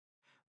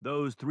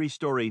Those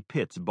three-story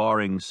pits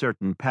barring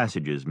certain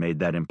passages made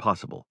that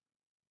impossible.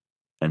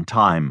 And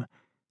time,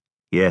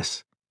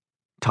 yes,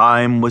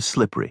 time was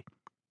slippery.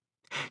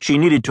 She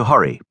needed to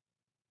hurry,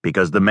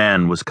 because the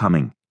man was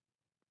coming.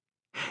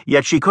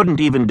 Yet she couldn't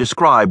even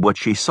describe what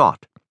she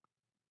sought.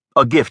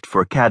 A gift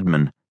for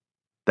Cadman,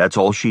 that's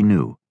all she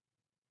knew.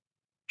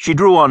 She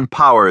drew on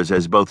powers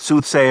as both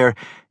soothsayer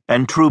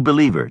and true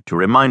believer to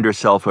remind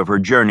herself of her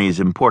journey's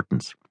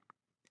importance.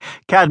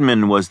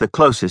 Cadman was the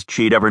closest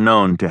she'd ever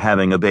known to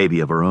having a baby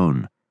of her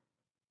own,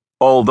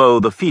 although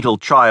the fetal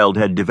child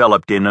had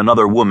developed in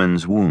another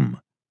woman's womb.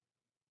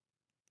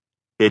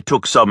 "It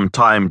took some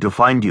time to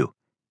find you,"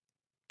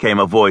 came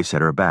a voice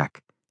at her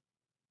back.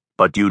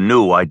 "But you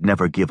knew I'd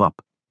never give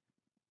up."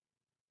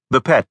 The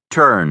pet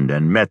turned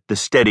and met the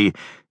steady,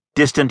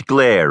 distant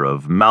glare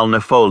of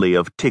Malnefoli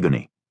of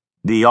Tigony,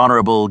 the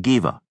Honorable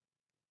Giva.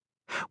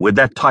 With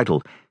that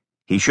title,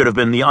 he should have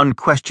been the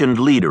unquestioned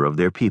leader of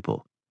their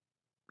people.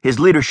 His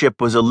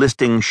leadership was a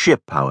listing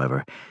ship,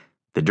 however.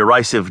 The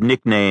derisive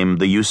nickname,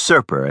 the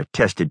Usurper,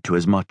 attested to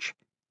as much,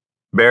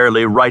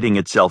 barely righting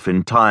itself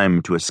in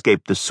time to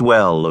escape the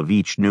swell of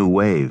each new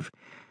wave.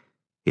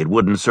 It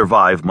wouldn't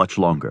survive much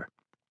longer.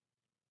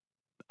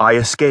 "I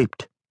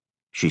escaped,"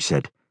 she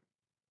said.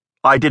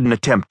 "I didn't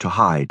attempt to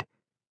hide.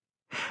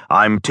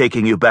 I'm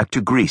taking you back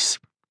to Greece."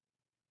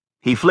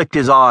 He flicked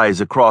his eyes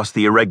across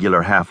the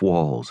irregular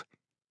half-walls.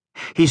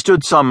 He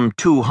stood some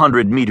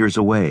 200 meters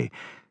away,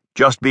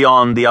 just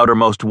beyond the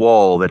outermost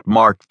wall that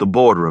marked the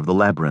border of the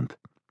labyrinth.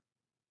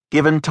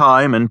 Given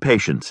time and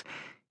patience,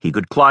 he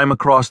could climb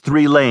across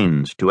 3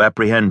 lanes to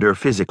apprehend her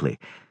physically,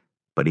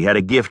 but he had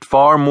a gift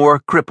far more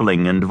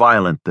crippling and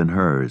violent than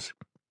hers.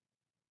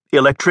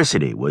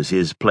 Electricity was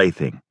his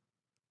plaything.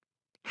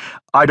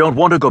 "I don't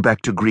want to go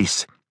back to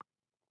Greece."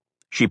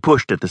 She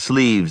pushed at the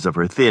sleeves of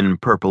her thin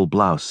purple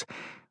blouse,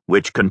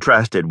 which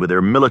contrasted with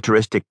her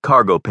militaristic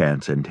cargo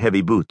pants and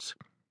heavy boots.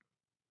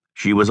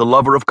 She was a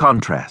lover of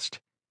contrast.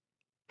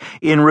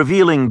 In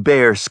revealing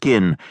bare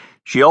skin,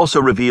 she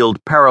also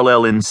revealed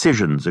parallel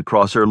incisions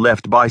across her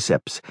left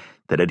biceps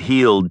that had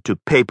healed to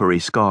papery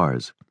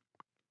scars.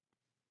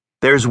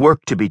 "There's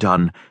work to be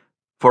done,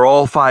 for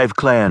all 5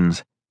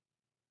 clans.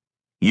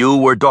 You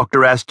were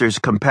Dr. Astor's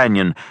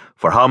companion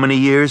for how many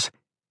years?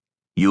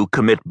 You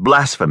commit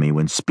blasphemy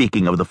when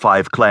speaking of the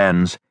 5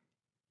 clans."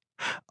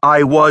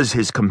 "I was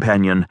his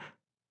companion.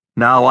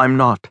 Now I'm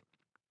not."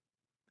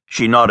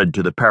 She nodded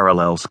to the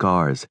parallel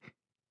scars.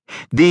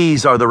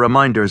 "These are the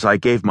reminders I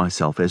gave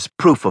myself as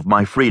proof of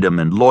my freedom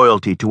and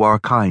loyalty to our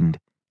kind."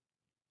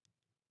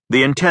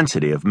 The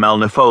intensity of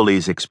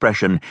Malnefoli's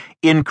expression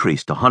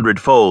increased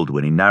 100-fold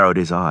when he narrowed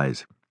his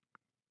eyes.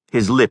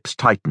 His lips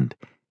tightened.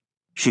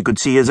 She could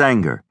see his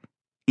anger,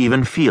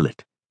 even feel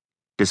it,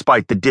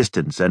 despite the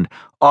distance and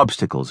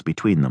obstacles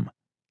between them.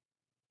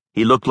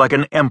 He looked like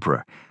an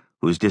emperor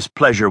whose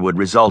displeasure would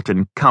result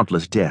in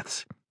countless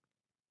deaths.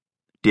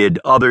 Did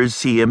others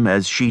see him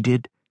as she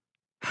did?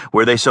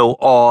 Were they so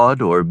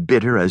awed or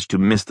bitter as to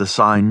miss the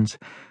signs?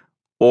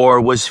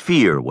 Or was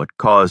fear what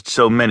caused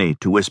so many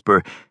to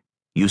whisper,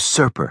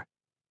 "Usurper,"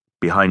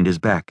 behind his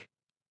back,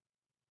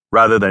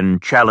 rather than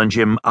challenge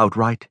him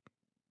outright?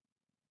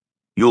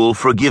 "You'll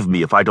forgive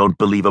me if I don't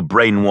believe a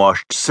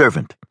brainwashed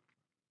servant."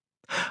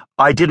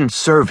 "I didn't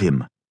serve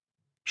him,"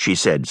 she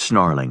said,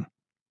 snarling.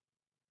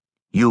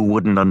 "You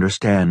wouldn't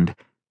understand.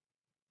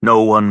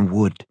 No one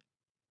would,"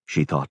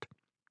 she thought.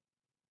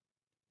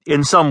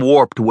 In some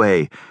warped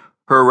way,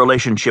 her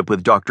relationship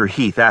with Dr.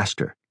 Heath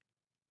Astor,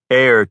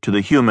 heir to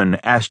the human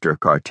Astor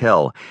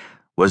cartel,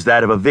 was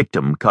that of a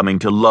victim coming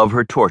to love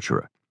her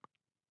torturer.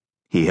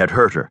 He had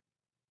hurt her.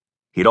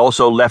 He'd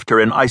also left her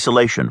in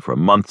isolation for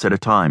months at a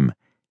time.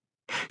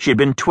 She had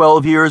been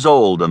 12 years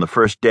old on the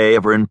first day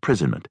of her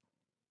imprisonment.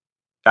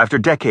 After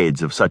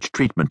decades of such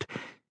treatment,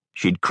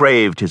 she'd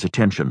craved his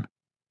attention,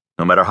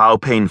 no matter how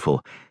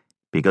painful,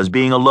 because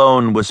being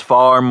alone was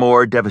far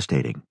more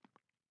devastating.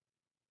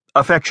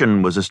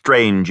 Affection was a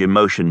strange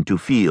emotion to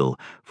feel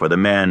for the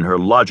man her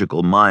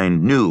logical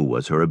mind knew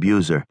was her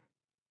abuser,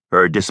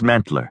 her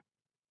dismantler,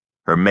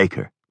 her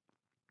maker.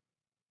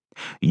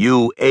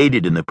 "You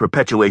aided in the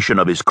perpetuation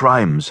of his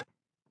crimes,"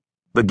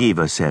 the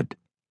Giva said.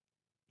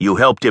 "You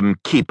helped him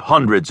keep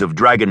hundreds of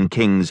dragon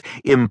kings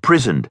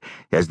imprisoned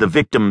as the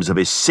victims of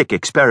his sick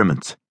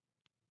experiments."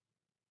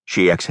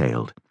 She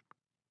exhaled.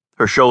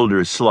 Her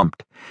shoulders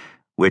slumped,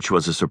 which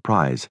was a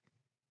surprise.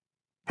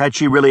 Had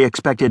she really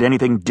expected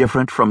anything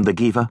different from the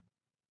Giva?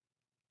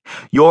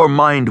 "Your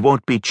mind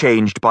won't be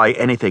changed by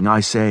anything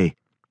I say."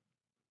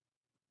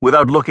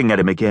 Without looking at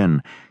him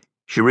again,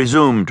 she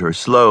resumed her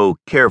slow,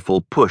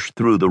 careful push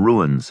through the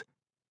ruins,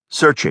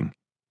 searching,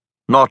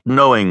 not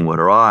knowing what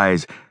her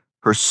eyes,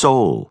 her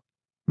soul,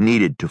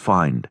 needed to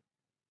find.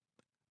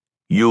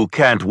 "You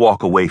can't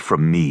walk away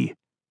from me."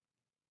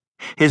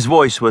 His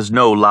voice was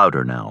no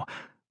louder now,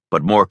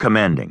 but more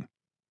commanding.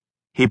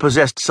 He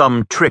possessed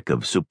some trick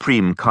of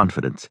supreme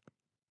confidence.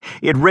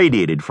 It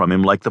radiated from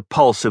him like the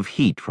pulse of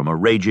heat from a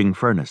raging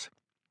furnace.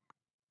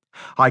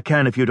 "I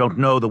can if you don't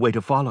know the way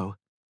to follow,"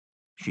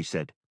 she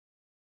said.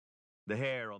 The hair on